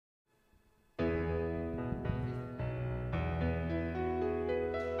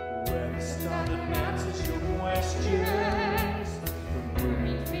standard answers your questions. From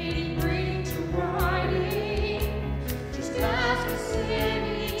grooming, feeding, breeding to riding, just ask us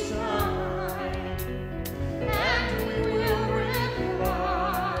anytime, and we will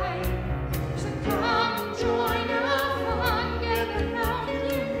reply. So come and join our fun, get the help you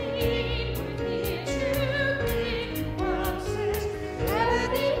need. We're here to give you answers.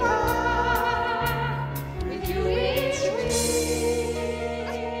 Ebony Park, with you each week.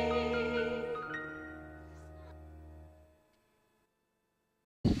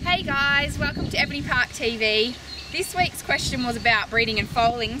 Hey guys, welcome to Ebony Park TV. This week's question was about breeding and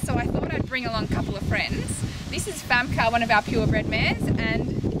foaling, so I thought I'd bring along a couple of friends. This is Famka, one of our purebred mares, and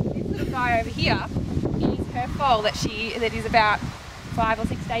this little guy over here is her foal that is about 5 or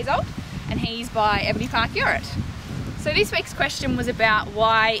 6 days old, and he's by Ebony Park Europe. So this week's question was about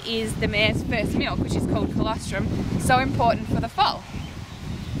why is the mare's first milk, which is called colostrum, so important for the foal?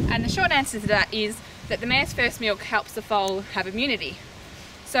 And the short answer to that is that the mare's first milk helps the foal have immunity.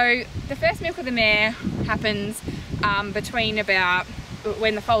 So the first milk of the mare happens between about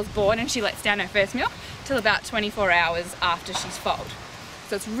when the foal's born and she lets down her first milk till about 24 hours after she's foaled.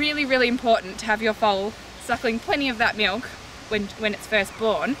 So it's really, really important to have your foal suckling plenty of that milk when it's first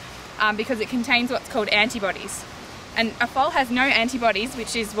born, because it contains what's called antibodies. And a foal has no antibodies,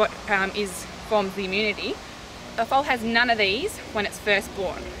 which is what forms the immunity. A foal has none of these when it's first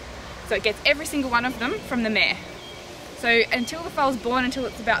born. So it gets every single one of them from the mare. So until the foal's born, until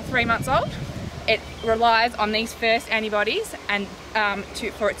it's about 3 months old, it relies on these first antibodies and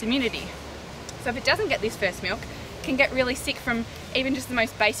for its immunity. So if it doesn't get this first milk, it can get really sick from even just the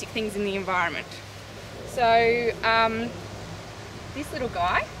most basic things in the environment. So this little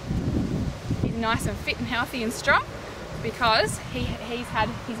guy is nice and fit and healthy and strong because he's had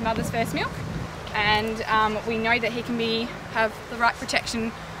his mother's first milk, and we know that he can have the right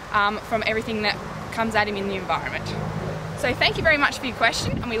protection from everything that comes at him in the environment. So thank you very much for your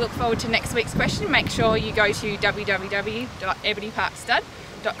question, and we look forward to next week's question. Make sure you go to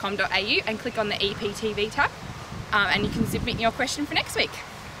www.ebonyparkstud.com.au and click on the EPTV tab, and you can submit your question for next week.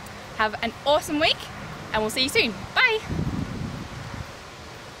 Have an awesome week, and we'll see you soon. Bye!